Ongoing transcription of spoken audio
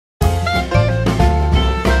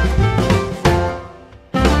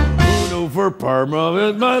over Parma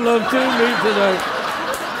with my love to me tonight.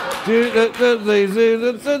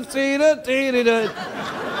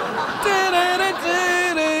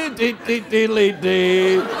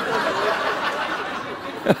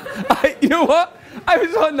 You know what? I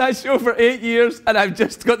was on that show for 8 years and I've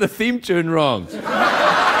just got the theme tune wrong.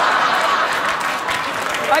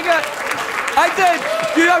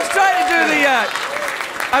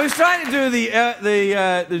 I was trying to do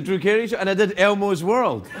the Drew Carey show, and I did Elmo's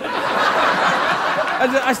World.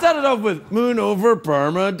 I started off with Moon over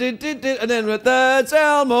Parma, and then with That's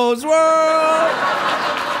Elmo's World.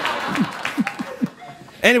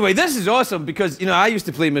 Anyway, this is awesome because, you know, I used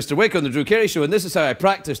to play Mr. Wick on the Drew Carey show, and this is how I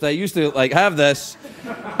practiced. I used to, like, have this,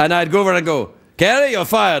 and I'd go over and go, Carey, you're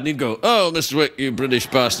fired. And he'd go, oh, Mr. Wick, you British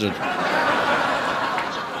bastard.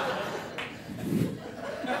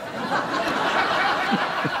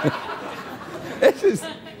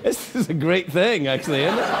 This is a great thing, actually,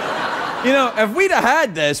 isn't it? You know, if we'd have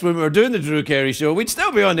had this when we were doing the Drew Carey show, we'd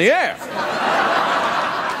still be on the air.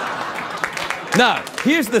 Now,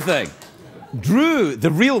 here's the thing. Drew, the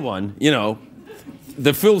real one, you know,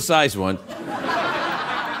 the full-size one.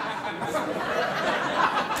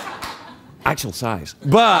 Actual size.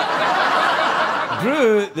 But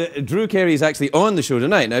Drew Carey is actually on the show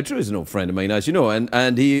tonight. Now, Drew is an old friend of mine, as you know,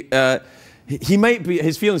 and he might be,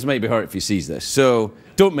 his feelings might be hurt if he sees this, so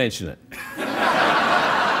don't mention it.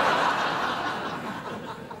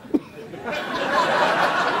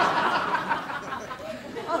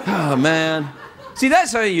 Oh, man. See,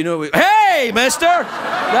 that's how you know hey, mister!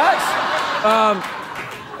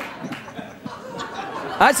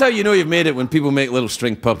 That's how you know you've made it, when people make little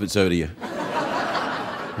string puppets out of you.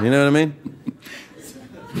 You know what I mean?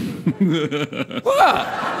 What?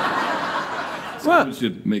 Someone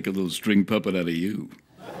should make a little string puppet out of you.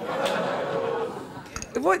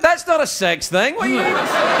 What? That's not a sex thing. What are you even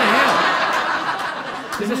saying?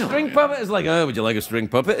 Is a string puppet? It's like, oh, would you like a string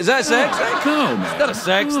puppet? Is that a sex thing? No, man. It's not a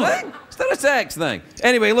sex thing. It's not a sex thing.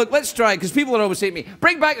 Anyway, look, let's try, because people are always saying to me,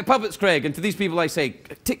 bring back the puppets, Craig. And to these people I say,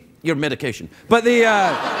 take your medication. But the,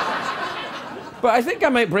 but I think I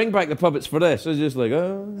might bring back the puppets for this. It's just like,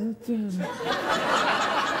 oh.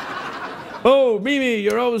 Oh, Mimi,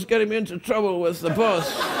 you're always getting me into trouble with the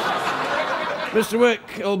boss. Mr. Wick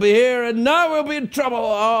will be here, and now we'll be in trouble.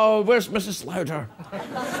 Oh, where's Mrs. Slaughter?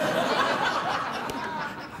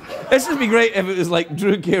 This would be great if it was like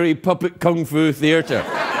Drew Carey puppet kung fu theatre. We'll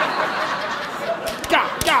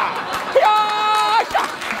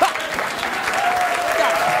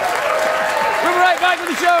be right back to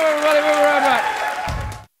the show, everybody. We'll be right back.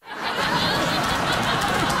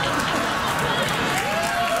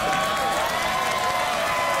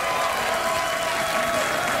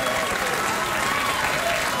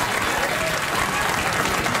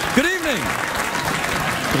 Good evening.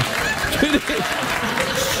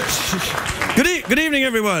 Good evening,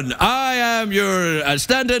 everyone. I am your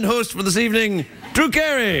stand-in host for this evening, Drew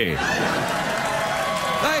Carey.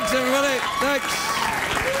 Thanks, everybody.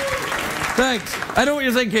 Thanks. I know what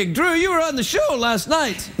you're thinking. Drew, you were on the show last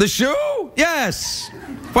night. The show? Yes.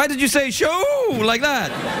 Why did you say show like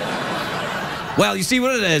that? Well, you see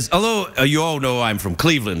what it is. Although you all know I'm from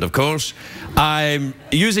Cleveland, of course, I'm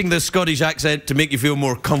using this Scottish accent to make you feel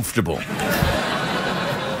more comfortable.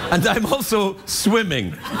 And I'm also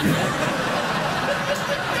swimming.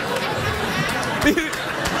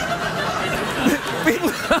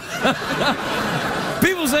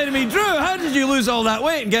 People say to me, Drew, how did you lose all that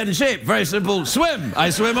weight and get in shape? Very simple, swim. I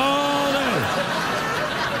swim all day.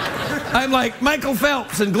 I'm like Michael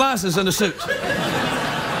Phelps in glasses and a suit.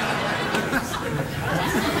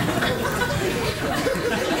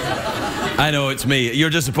 I know, it's me. You're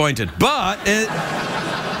disappointed. But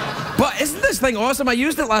isn't this thing awesome? I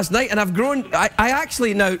used it last night and I've grown. I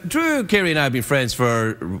actually, now, Drew Carey and I have been friends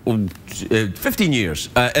for 15 years,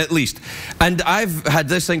 at least. And I've had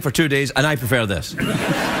this thing for 2 days and I prefer this.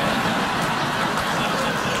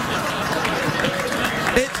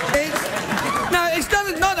 It's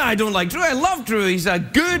not that I don't like Drew. I love Drew. He's a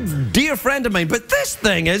good, dear friend of mine. But this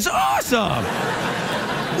thing is awesome.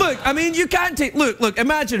 Look, I mean, you can't take... Look,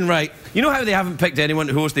 imagine, right? You know how they haven't picked anyone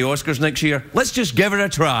to host the Oscars next year? Let's just give it a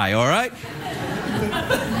try, all right?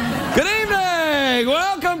 Good evening!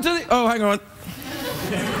 Welcome to the... Oh, hang on.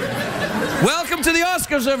 Welcome to the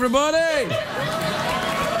Oscars, everybody!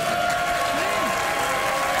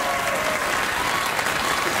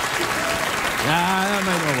 That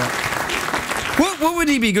might not work. What would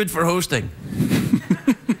he be good for hosting?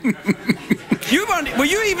 You were Were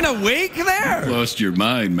you even awake there? Lost your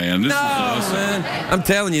mind, man. This is awesome. Man. I'm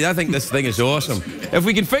telling you, I think this thing is awesome. If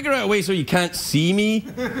we can figure out a way so you can't see me,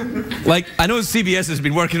 like, I know CBS has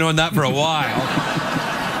been working on that for a while.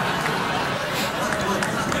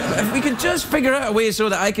 If we could just figure out a way so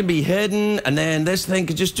that I can be hidden and then this thing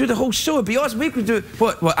could just do the whole show, it'd be awesome. We could do,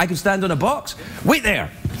 what, I could stand on a box? Wait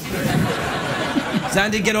there.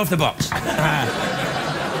 Sandy, get off the box. Right,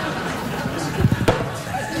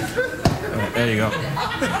 there you go.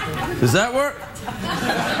 Does that work?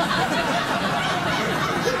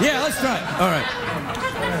 Yeah, let's try it. All right.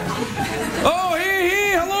 Oh,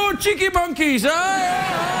 hey, hello, cheeky monkeys. We'll be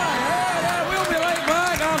right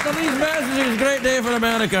back after these messages. Great day for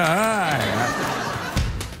America.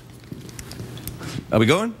 Are we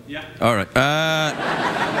going? Yeah. All right.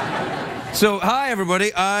 So, hi,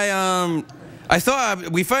 everybody. I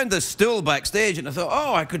thought we found this stool backstage, and I thought,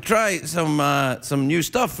 oh, I could try some new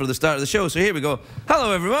stuff for the start of the show. So here we go.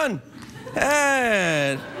 Hello, everyone.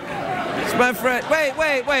 Hey, it's my friend.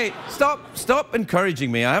 Wait. Stop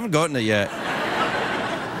encouraging me. I haven't gotten it yet.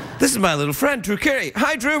 This is my little friend, Drew Carey.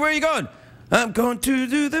 Hi, Drew. Where are you going? I'm going to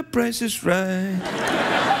do The Price is Right.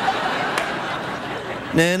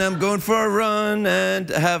 Then I'm going for a run and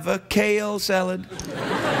have a kale salad.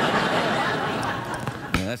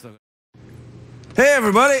 Yeah, that's not. Hey,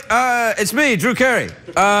 everybody. It's me, Drew Carey.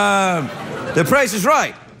 The Price is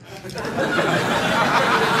Right.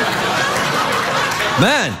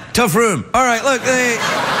 Man, tough room. All right, look,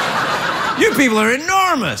 you people are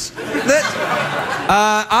enormous.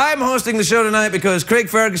 I'm hosting the show tonight because Craig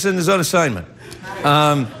Ferguson is on assignment.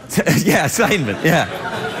 Yeah, assignment, yeah.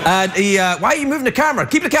 And why are you moving the camera?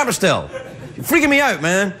 Keep the camera still. You're freaking me out,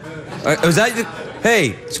 man. Was that?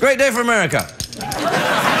 Hey, it's a great day for America.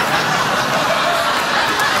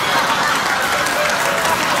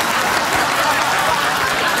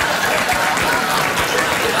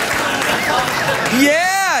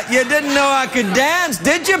 Yeah, you didn't know I could dance,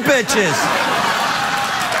 did you, bitches?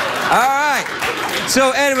 All right.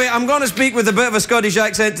 So anyway, I'm going to speak with a bit of a Scottish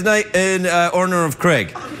accent tonight in honor of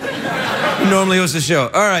Craig, who normally hosts the show.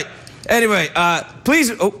 All right. Anyway,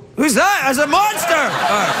 please. Oh, who's that? That's a monster.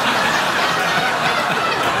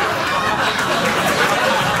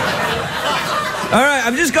 All right,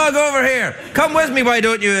 I'm just gonna go over here. Come with me, why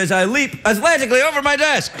don't you, as I leap athletically over my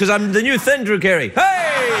desk, because I'm the new thin Drew Carey. Hey!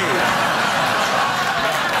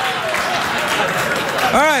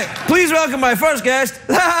 All right, please welcome my first guest.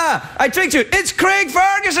 I tricked you. It's Craig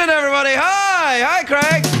Ferguson, everybody. Hi,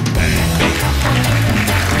 Craig.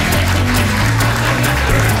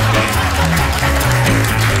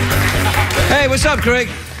 Hey, what's up, Craig?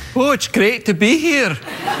 Oh, it's great to be here.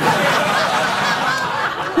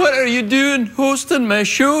 What are you doing hosting my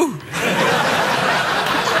show?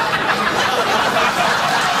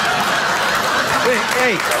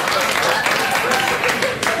 Hey.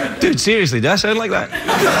 Dude, seriously, does that sound like that?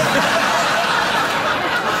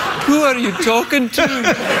 Who are you talking to?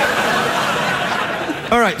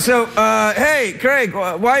 All right, so, hey, Craig,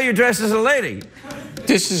 why are you dressed as a lady?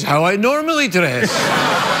 This is how I normally dress.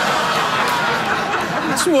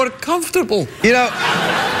 It's more comfortable. You know,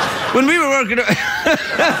 when we were working...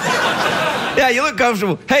 Yeah, you look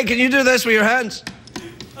comfortable. Hey, can you do this with your hands?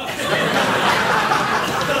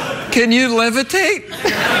 Can you levitate?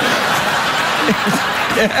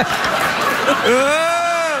 Yeah. Oh.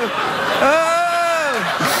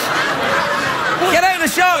 Get out of the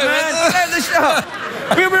shop, man. Get out of the shop.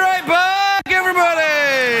 We'll be right back,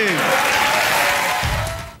 everybody.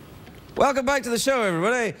 Welcome back to the show,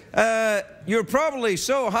 everybody. You're probably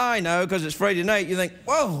so high now because it's Friday night, you think,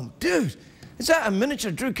 whoa, dude, is that a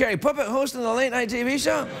miniature Drew Carey puppet hosting a late-night TV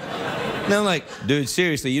show? And I'm like, dude,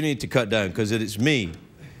 seriously, you need to cut down because it's me,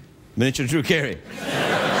 miniature Drew Carey.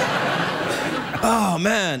 Oh,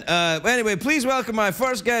 man. Anyway, please welcome my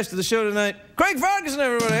first guest to the show tonight, Craig Ferguson,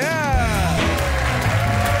 everybody. Yeah.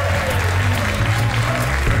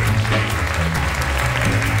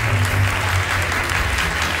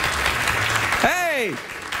 Hey,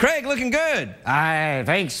 Craig, looking good. Aye,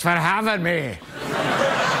 thanks for having me.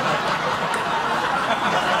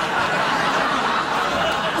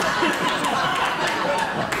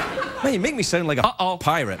 Man, you make me sound like a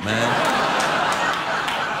pirate, man.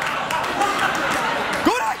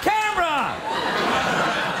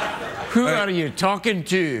 Who are you talking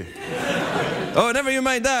to? Oh, never you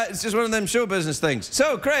mind that. It's just one of them show business things.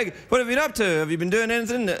 So, Craig, what have you been up to? Have you been doing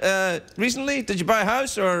anything recently? Did you buy a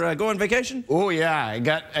house or go on vacation? Oh,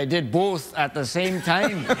 yeah. I did both at the same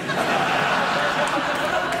time.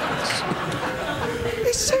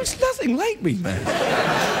 It sounds nothing like me, man.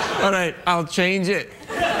 All right, I'll change it.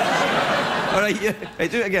 All right, yeah. Hey,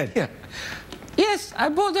 do it again. Yeah. Yes, I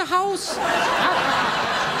bought a house.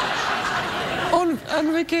 On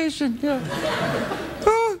vacation, yeah.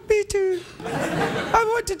 Oh, me too. I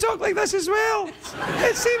want to talk like this as well.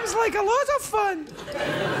 It seems like a lot of fun.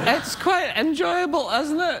 It's quite enjoyable,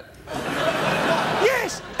 isn't it?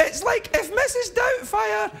 Yes, it's like if Mrs.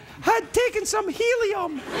 Doubtfire had taken some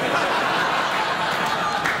helium.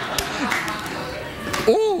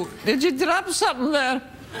 Oh, did you drop something there?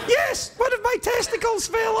 Yes, one of my testicles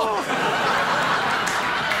fell off.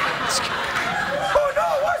 Oh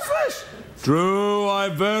no, what's this? Drew,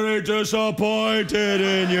 I'm very disappointed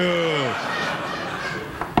in you.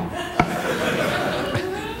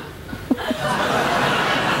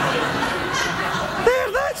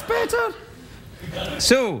 There, that's better.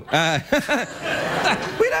 So,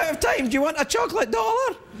 we're out of time. Do you want a chocolate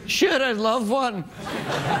dollar? Sure, I'd love one.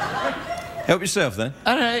 Help yourself, then.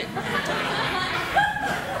 All right.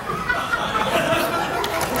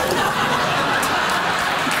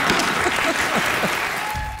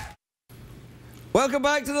 Welcome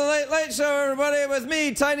back to the Late Late Show, everybody, with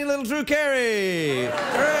me, tiny little Drew Carey.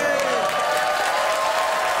 Hooray!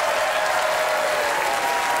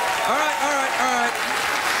 All right.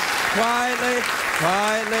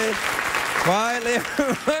 Quietly,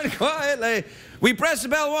 everyone, quietly. We press the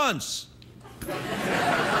bell once.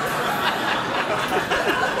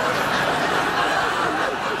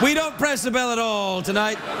 We don't press the bell at all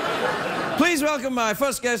tonight. Please welcome my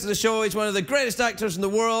first guest of the show. He's one of the greatest actors in the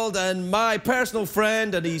world and my personal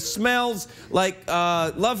friend, and he smells like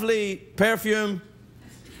lovely perfume.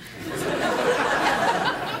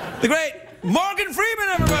 The great Morgan Freeman,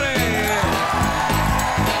 everybody!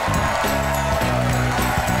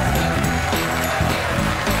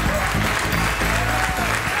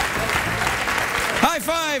 High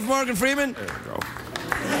five, Morgan Freeman. There we go.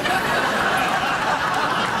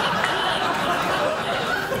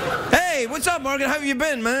 Hey, what's up, Morgan? How have you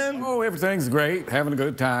been, man? Oh, everything's great. Having a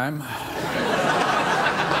good time.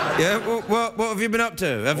 Yeah, what have you been up to?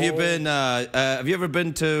 Have you ever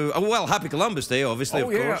been to, oh, well, Happy Columbus Day, obviously,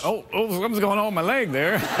 of course. Oh, something's going on with my leg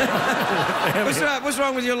there. What's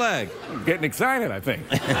wrong with your leg? I'm getting excited, I think.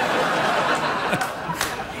 I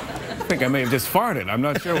think I may have just farted. I'm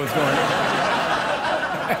not sure what's going on.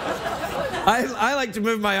 I like to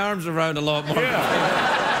move my arms around a lot more.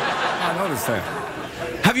 Yeah. I noticed that.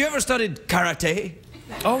 Have you ever studied karate?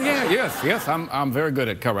 Oh, yeah, yes. I'm very good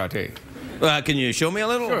at karate. Can you show me a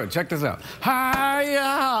little? Sure, check this out.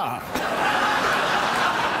 Hi-ya!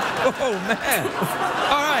 Oh, man.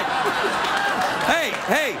 All right.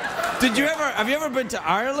 Hey, have you ever been to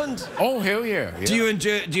Ireland? Oh, hell yeah. Do you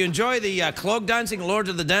enjoy the clog dancing, Lord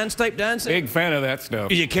of the Dance type dancing? Big fan of that stuff.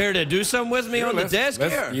 Do you care to do some with me on the desk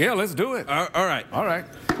here? Yeah, let's do it. All right. All right.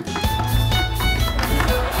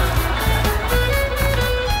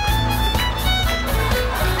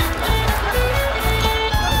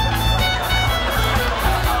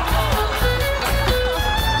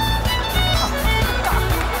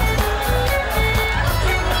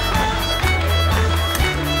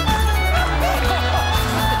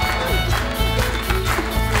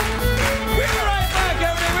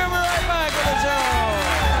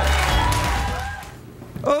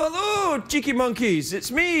 Cheeky monkeys, it's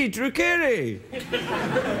me, Drew Carey,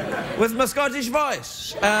 with my Scottish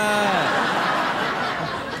voice,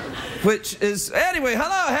 which is, anyway,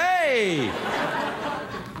 hello, hey!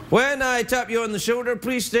 When I tap you on the shoulder,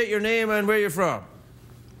 please state your name and where you're from.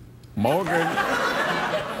 Morgan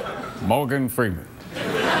Freeman.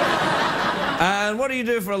 And what do you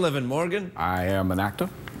do for a living, Morgan? I am an actor.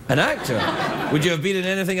 An actor? Would you have been in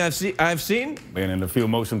anything I've seen? Been in a few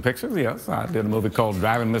motion pictures, yes. I did a movie called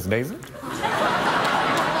Driving Miss Daisy.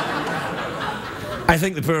 I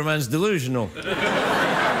think the poor man's delusional.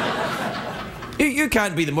 You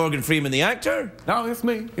can't be the Morgan Freeman, the actor. No, it's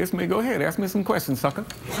me. It's me. Go ahead. Ask me some questions, sucker.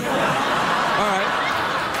 All right.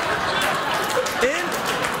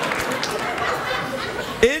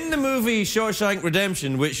 In the movie Shawshank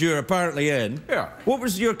Redemption, which you're apparently in, yeah. What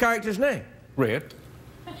was your character's name? Red.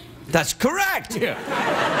 That's correct. Yeah.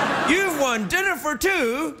 You've won dinner for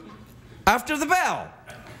two after the bell.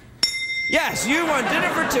 Yes, you won dinner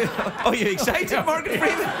for two. Oh, you excited, Morgan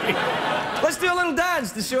Freeman? Let's do a little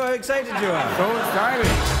dance to show how excited you are. So excited.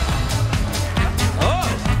 Oh.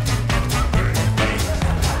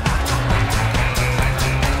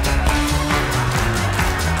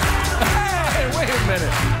 Hey, wait a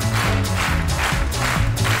minute.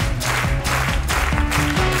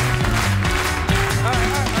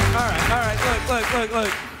 All right,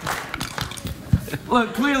 look.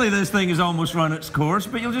 Look, clearly this thing has almost run its course,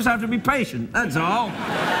 but you'll just have to be patient, that's all.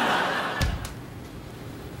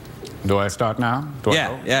 Do I start now?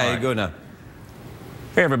 Yeah, you go now.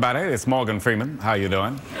 Hey everybody, it's Morgan Freeman. How you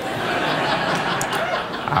doing?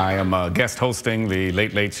 I am guest hosting the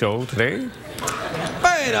Late Late Show today.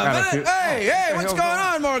 Wait a minute. Hey, what's going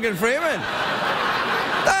on, Morgan Freeman?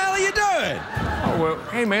 What the hell are you doing? Oh, well,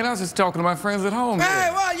 hey man, I was just talking to my friends at home. Hey,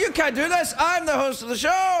 well, you can't do this. I'm the host of the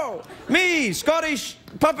show. Me, Scottish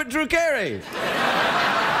puppet Drew Carey.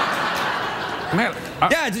 Man,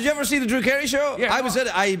 yeah, did you ever see the Drew Carey show? Yeah, I was in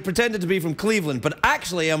it. I pretended to be from Cleveland, but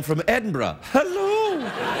actually I'm from Edinburgh. Hello.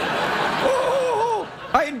 Oh,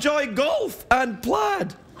 I enjoy golf and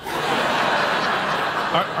plaid.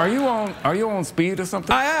 Are you on speed or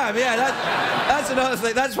something? I am, yeah. That's another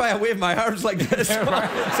thing. That's why I wave my arms like this. Yeah, right.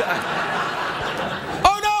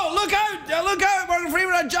 Oh no! Look out! Look out, Morgan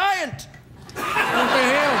Freeman, a giant! What the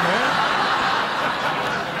hell, man?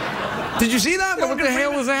 Did you see that? Yeah, what the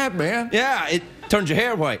hell was that, man? Yeah, it turned your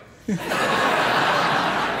hair white.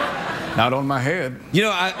 Not on my head. You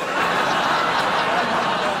know,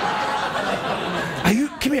 Are you?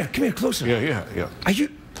 Come here, closer. Yeah. Are you?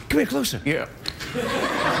 Come here, closer. Yeah.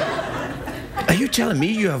 Are you telling me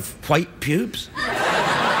you have white pubes?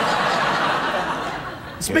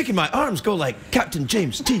 It's making my arms go like Captain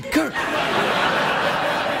James T. Kirk.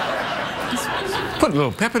 Put a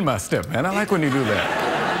little pep in my step, man. I like when you do that.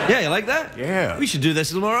 Yeah, you like that? Yeah. We should do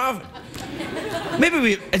this a little more often.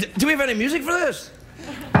 Maybe do we have any music for this?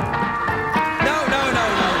 No.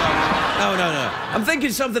 I'm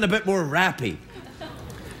thinking something a bit more rappy.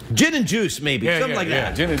 Gin and juice, maybe. Something like that.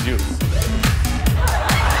 Yeah, gin and juice.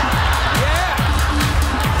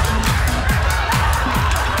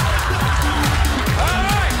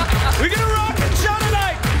 We're gonna rock and show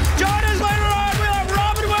tonight. Join us later on. We'll have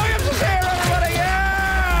Robin Williams is here, everybody.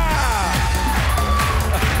 Yeah.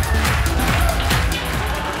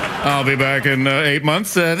 I'll be back in 8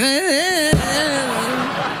 months.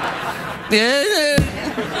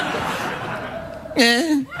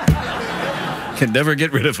 Can never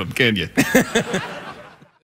get rid of him, can you?